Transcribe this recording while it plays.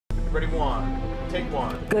Ready, one. Take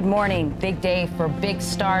one. Good morning. Big day for big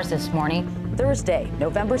stars this morning. Thursday,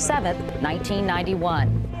 November 7th,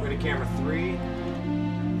 1991. Ready, camera 3.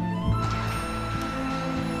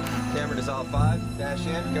 Camera dissolve 5. Dash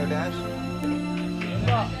in. Go dash.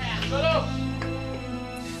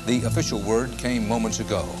 The official word came moments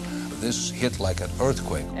ago. This hit like an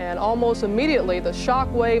earthquake. And almost immediately, the shock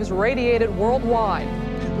waves radiated worldwide.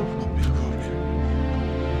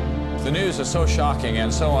 The news is so shocking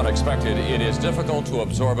and so unexpected, it is difficult to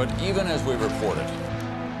absorb it even as we report it.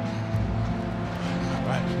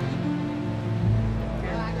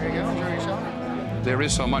 There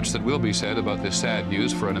is so much that will be said about this sad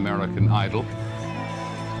news for an American idol.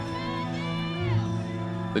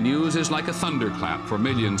 The news is like a thunderclap for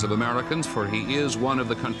millions of Americans, for he is one of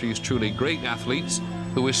the country's truly great athletes,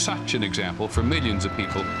 who is such an example for millions of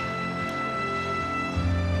people